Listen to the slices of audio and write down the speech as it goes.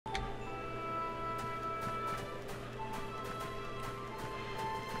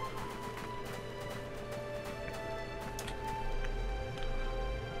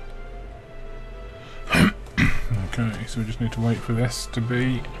so we just need to wait for this to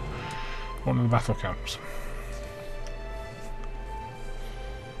be one of the battle camps.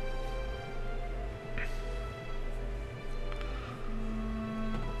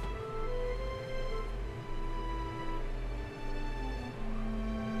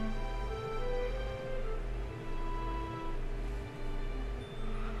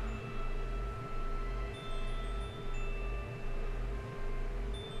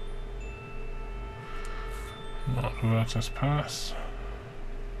 Not Vertus Pass.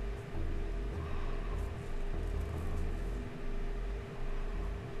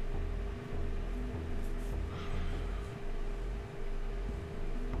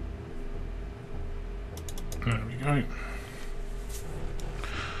 There we go.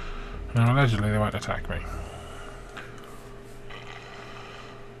 Now allegedly they won't attack me.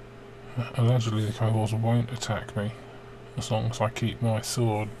 Allegedly the kobolds won't attack me as long as I keep my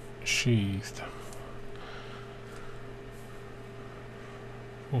sword sheathed.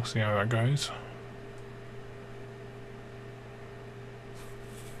 We'll see how that goes.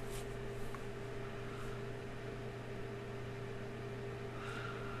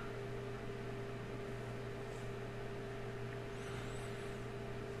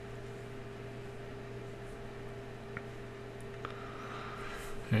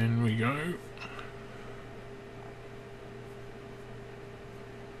 In we go.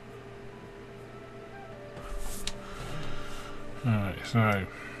 Alright, so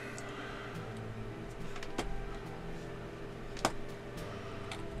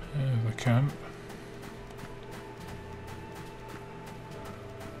there's the camp.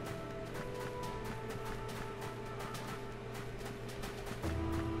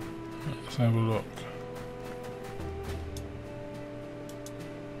 Let's have a look.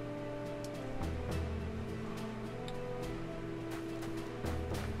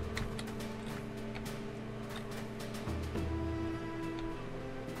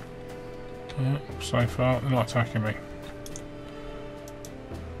 So far, they're not attacking me.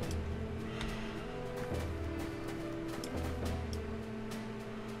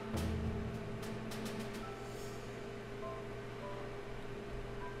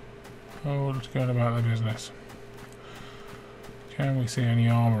 Oh, just going about their business. Can we see any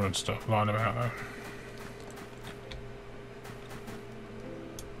armour and stuff lying about though?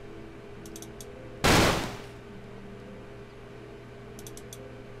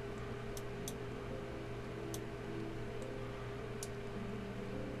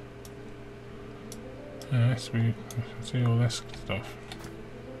 Yes, we see all this stuff.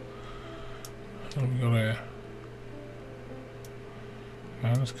 What have we got here?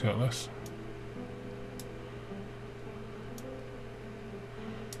 Okay, let's cutlass.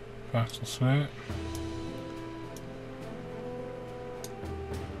 Battlesmith.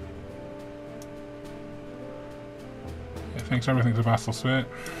 It thinks everything's a battlesmith.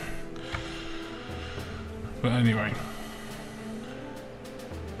 But anyway.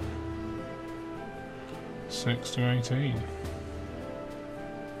 6 to 18.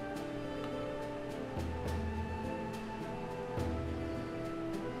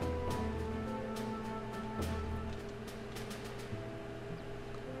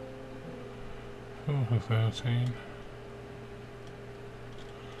 For 13.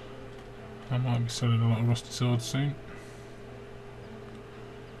 I might be selling a lot of rusty swords soon.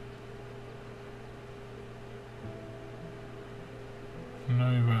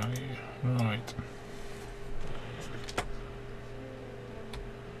 No value. Right.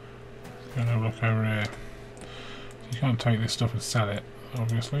 Gonna have a look over here. You can't take this stuff and sell it,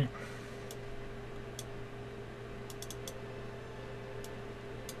 obviously.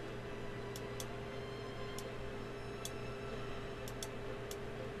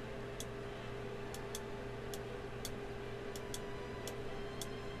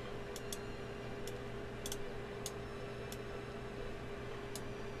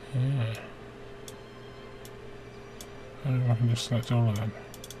 Yeah. I don't know if I can just select all of them.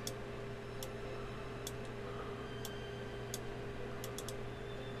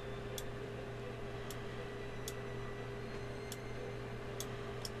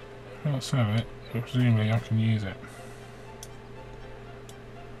 I can't sell it, but presumably I can use it.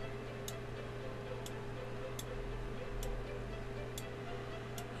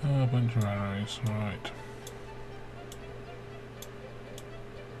 Oh, a bunch of arrows, right.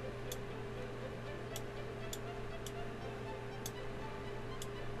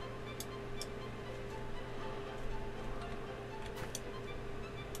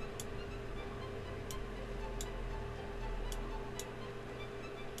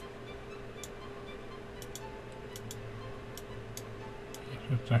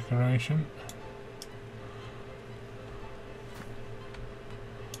 Decoration.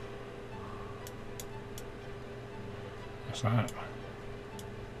 What's that?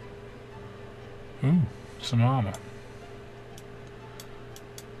 Ooh, some armour.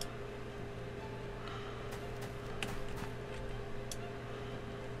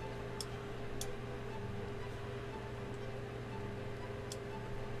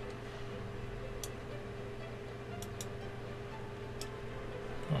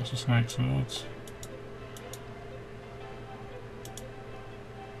 Lots of snake swords.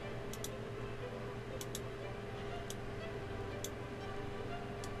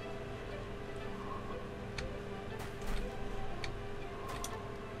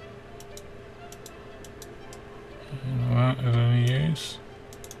 None of that is any use.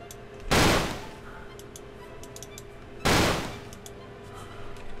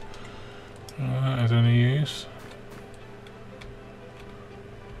 None of that is any use.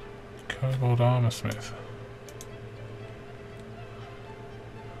 Kobold armoursmith.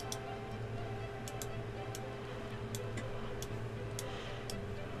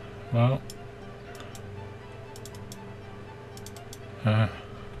 Well, turn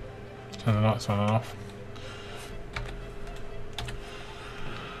the lights on and off.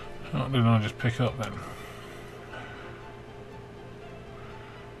 What did I just pick up then?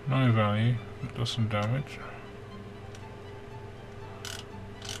 No value, it does some damage.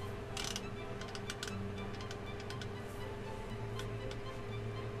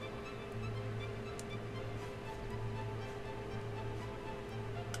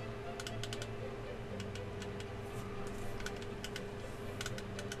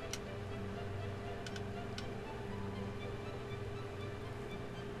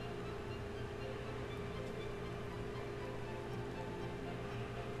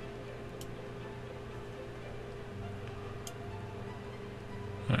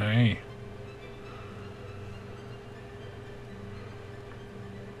 Hey.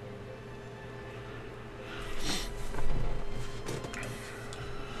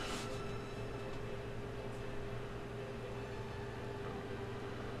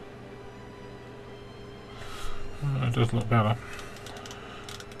 It does look better.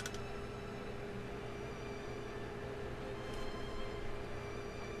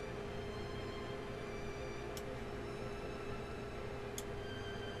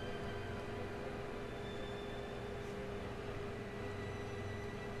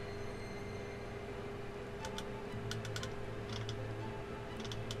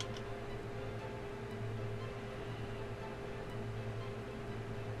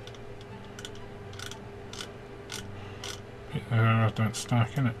 Don't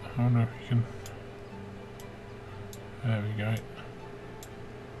stack in it. I wonder if you can. There we go.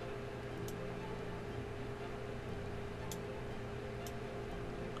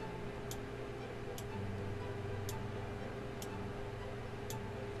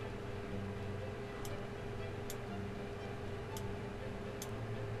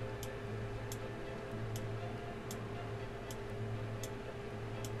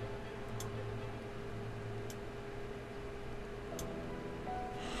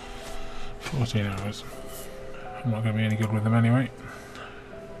 $14. I'm not going to be any good with them anyway.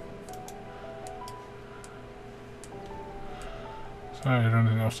 So, is there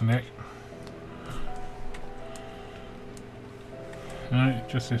anything else to nick? No,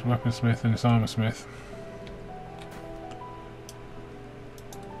 just this weaponsmith and this armoursmith.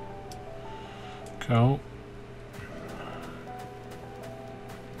 Cool.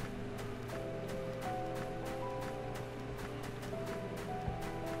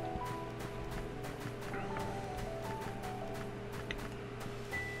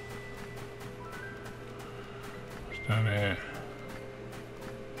 Down here.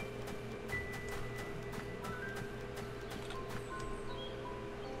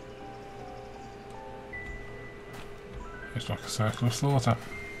 It's like a circle of slaughter.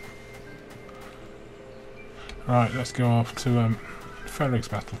 Right, let's go off to Ferig's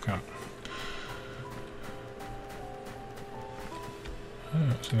Battlecamp.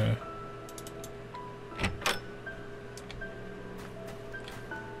 Oh, it's there.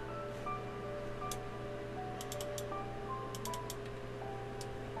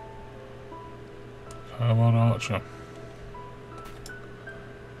 Kobold archer.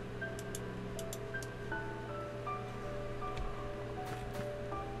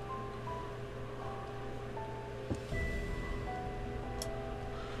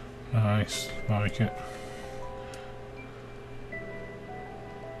 Nice, like it.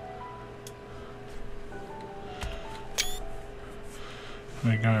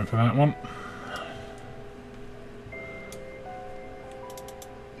 We're going for that one.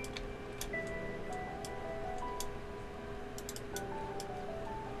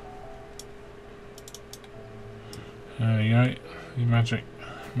 There we go. The magic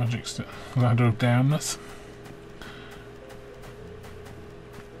ladder of downness.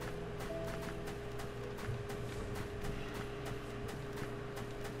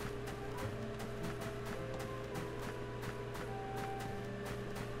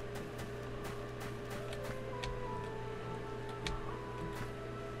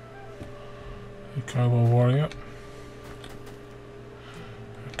 A kobold warrior.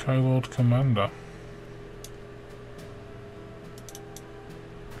 A kobold commander.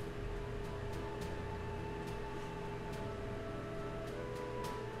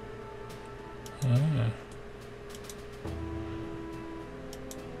 Ah.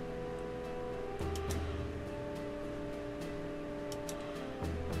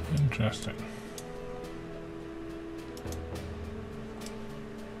 Interesting.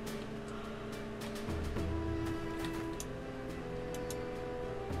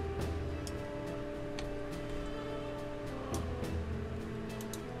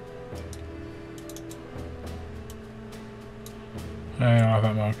 Hey, I like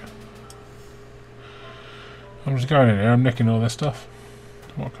that mark. I'm just going in here, I'm nicking all this stuff.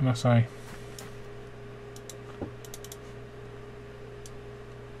 What can I say?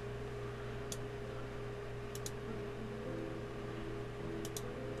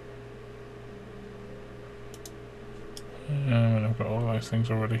 And I've got all those things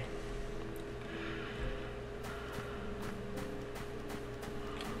already.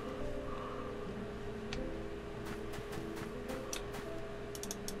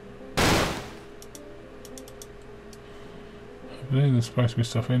 I believe there's supposed to be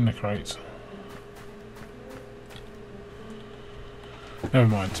stuff in the crates. Never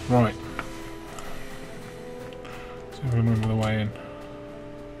mind. Right. See if I can remember the way in.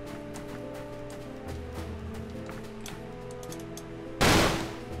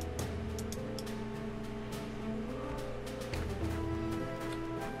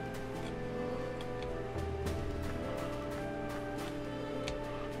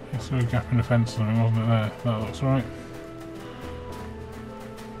 There's a gap in the fence, wasn't it there? That looks right.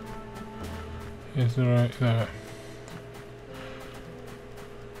 Is there a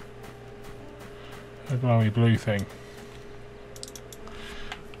glowy blue thing?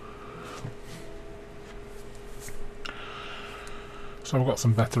 So I've got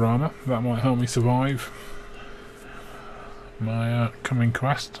some better armour that might help me survive my coming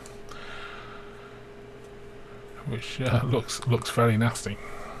quest, which looks very nasty.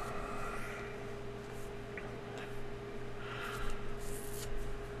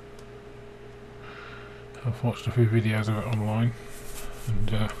 I've watched a few videos of it online,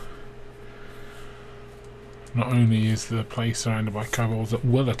 and not only is the place surrounded by kobolds that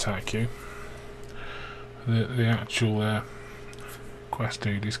will attack you, the actual quest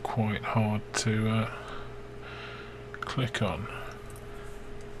dude is quite hard to click on.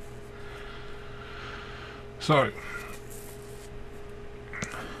 So,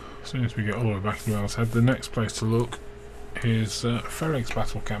 as soon as we get all the way back to Wales Head, the next place to look is Ferig's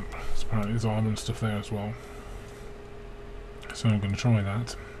Battlecamp. Apparently there's armour and stuff there as well, so I'm going to try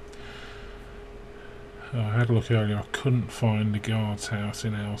that. I had a look earlier, I couldn't find the guard's house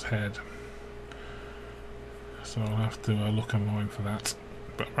in Owl's Head, so I'll have to look online for that,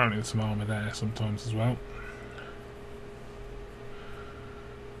 but apparently there's some armour there sometimes as well.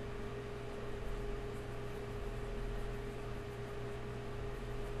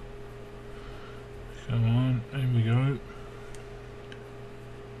 Come on, here we go.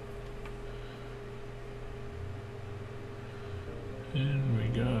 In we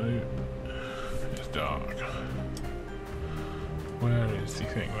go. It's dark. Where is the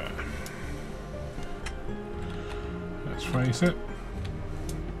thing there? Let's face it.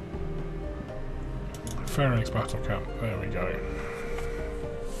 Ferig's Battlecamp. There we go.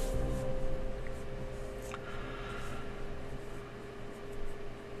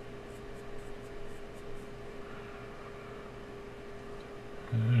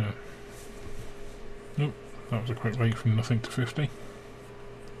 Yeah. Nope. That was a quick leap from nothing to 50.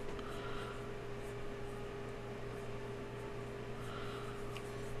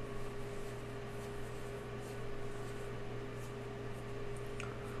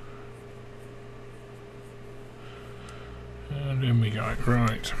 And in we go.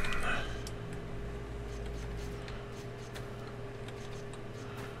 Right.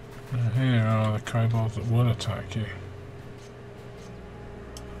 Now here are the kobolds that will attack you.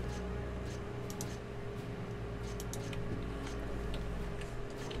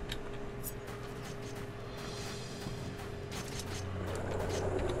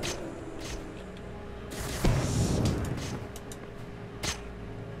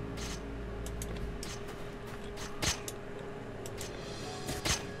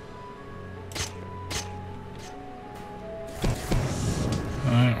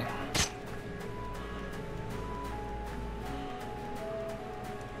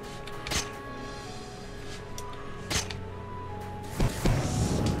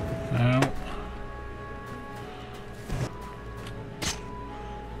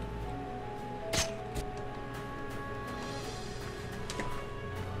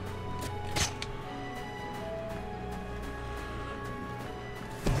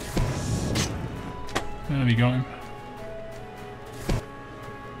 Nearly got him.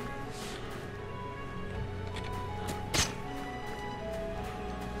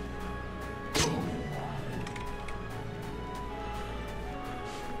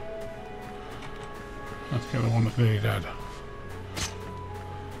 Let's get the one that's nearly dead.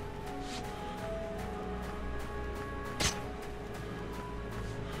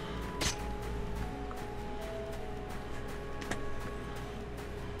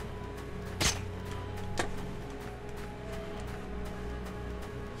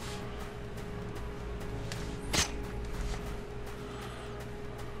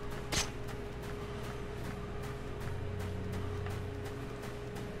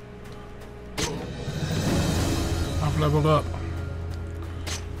 Leveled up.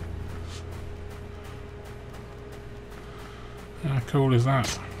 How cool is that?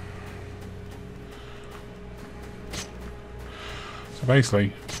 So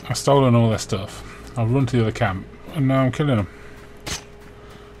basically, I've stolen all their stuff, I've run to the other camp, and now I'm killing them.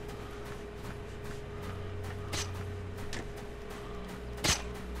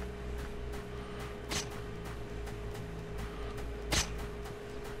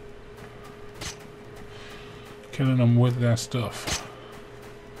 Killing them with their stuff.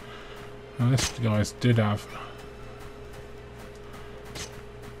 Now this guys did have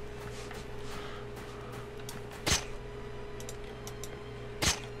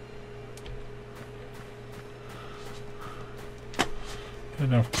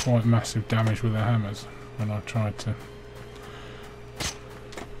quite massive damage with their hammers when I tried to.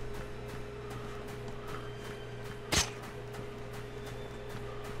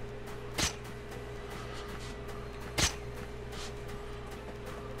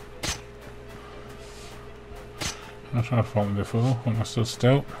 I tried to fight them before when I stood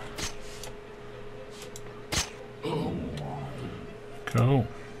still. Cool.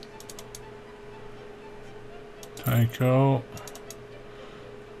 Take all.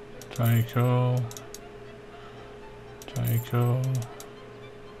 Take all. Take all.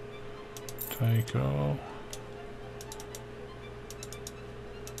 Take all.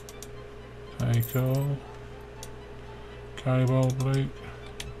 Take all. Cobalt loot.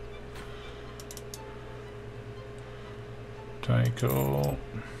 Take all.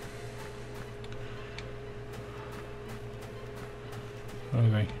 Where are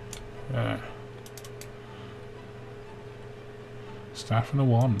they? There. Staff and a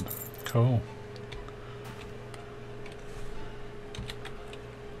wand. Cool.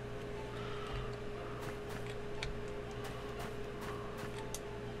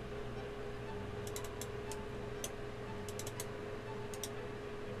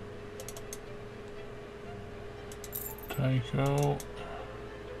 Take all.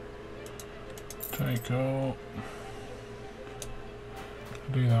 Take all.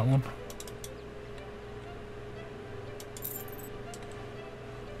 Do that one.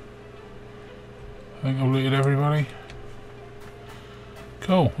 I think I've looted everybody.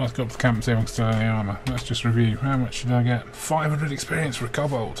 Cool, let's go up to the camp and see if I can steal any armour. Let's just review. How much did I get? 500 experience for a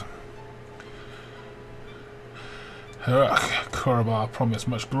kobold. Korobar promised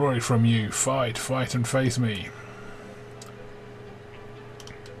much glory from you. Fight, fight and face me.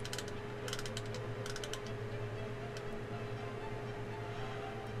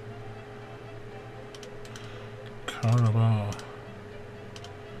 Korobar.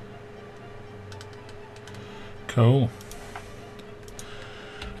 Cool.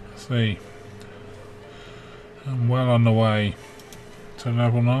 Let's see. I'm well on the way to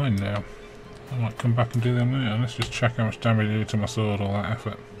level 9 now. I might come back and do them later. Let's just check how much damage I did to my sword, all that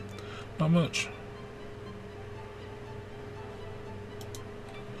effort. Not much.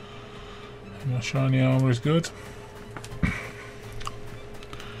 My shiny armour is good.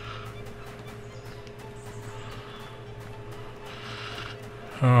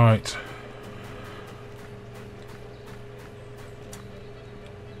 Alright.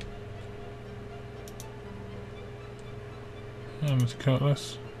 Let's cut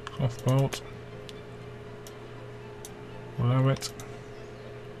this. Cloth bolt. We'll have it.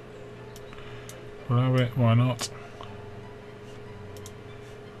 We'll have it, why not?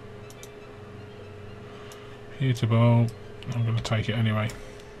 Pewter bowl. I'm going to take it anyway.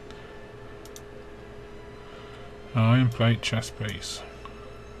 Iron plate chest piece.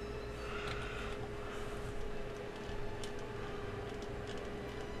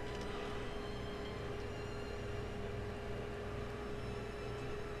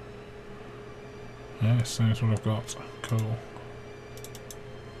 Yes, that's what I've got. Cool.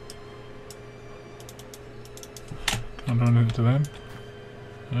 Can I do anything to them?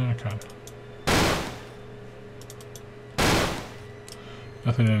 Yeah, I can.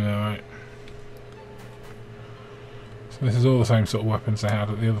 Nothing in there, right? This is all the same sort of weapons they had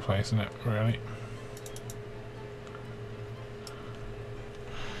at the other place, isn't it, really?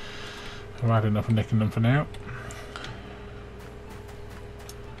 I've had enough of nicking them for now.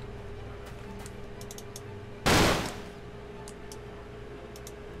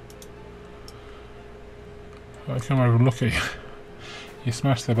 They come over and look at you. You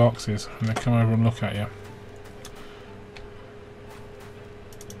smash their boxes and they come over and look at you.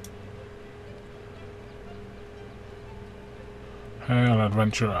 Hail,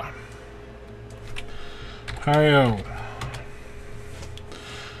 adventurer. Hail.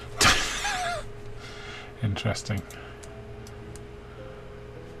 Interesting.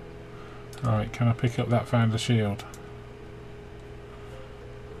 Right, can I pick up that Founder shield?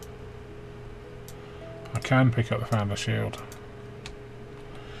 I can pick up the Founder shield.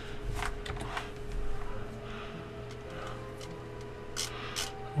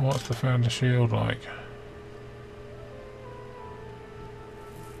 What's the Founder shield like?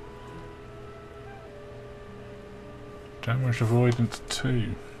 Damage avoidance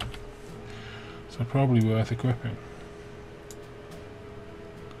 2. So probably worth equipping.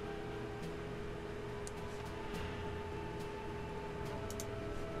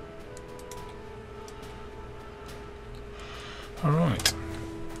 Alright.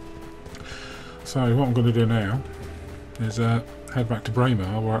 So what I'm going to do now is head back to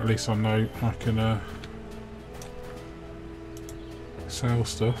Braemar, where at least I know I can sell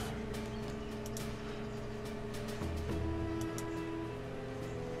stuff.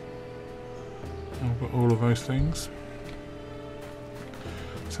 I've got all of those things.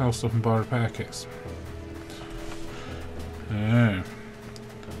 Sell stuff and buy repair kits. Yeah.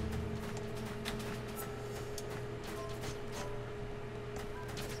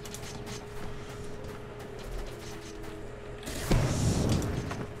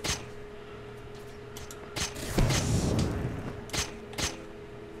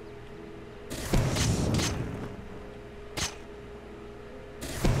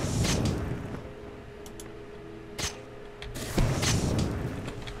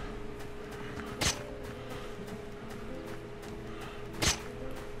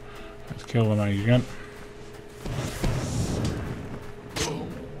 Kill the mage again.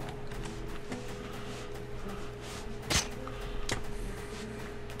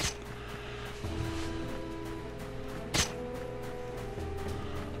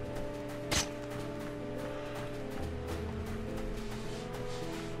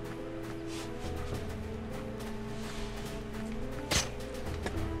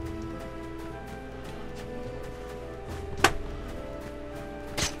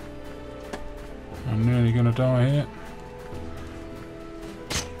 I'm nearly going to die here.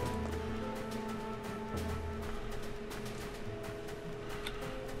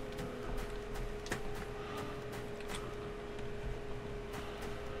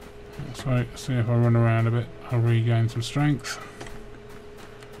 So, see if I run around a bit, I'll regain some strength.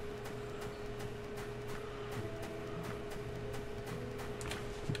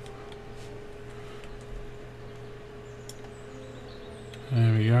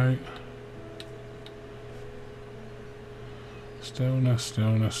 There we go. Stillness,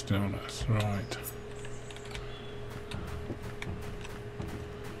 stillness, stillness. Right.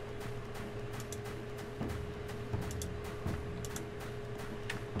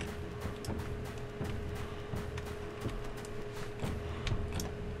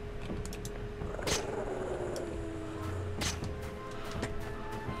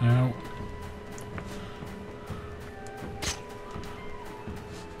 Now.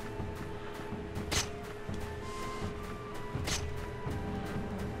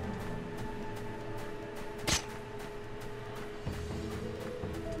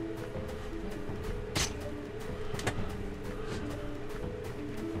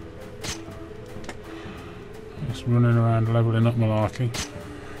 Just running around levelling up malarkey.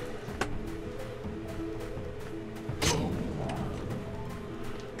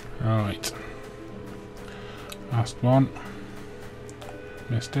 Right. Last one.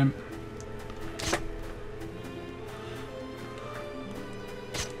 Missed him.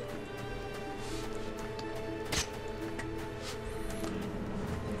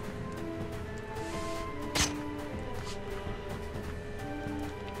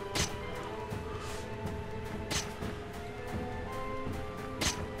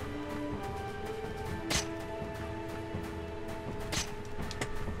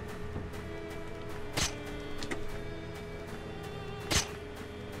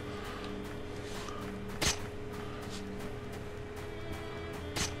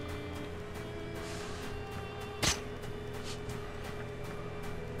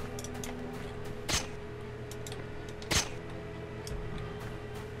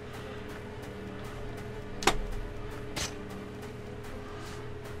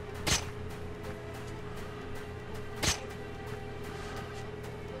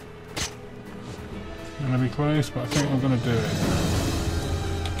 going to be close, but I think I'm going to do it.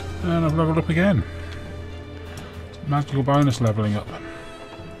 And I've leveled up again. Magical bonus levelling up.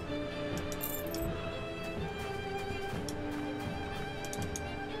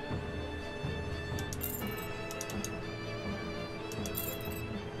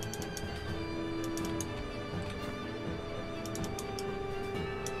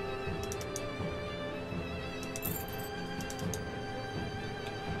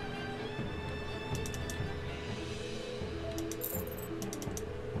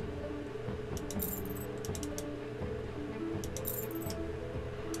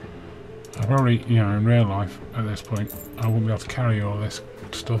 Probably, you know, in real life at this point, I wouldn't be able to carry all this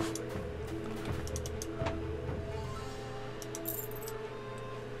stuff.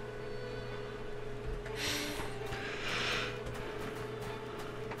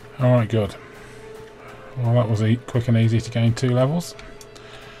 Alright, good. Well, that was quick and easy to gain 2 levels.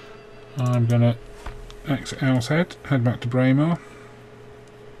 I'm gonna exit Owl's Head, head back to Braemar,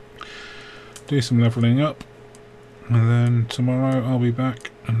 do some levelling up, and then tomorrow I'll be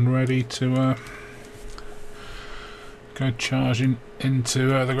back and ready to go charging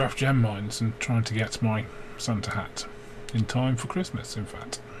into the Graph Gem Mines and trying to get my Santa hat in time for Christmas, in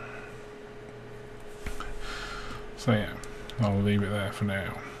fact. So yeah, I'll leave it there for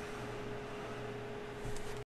now.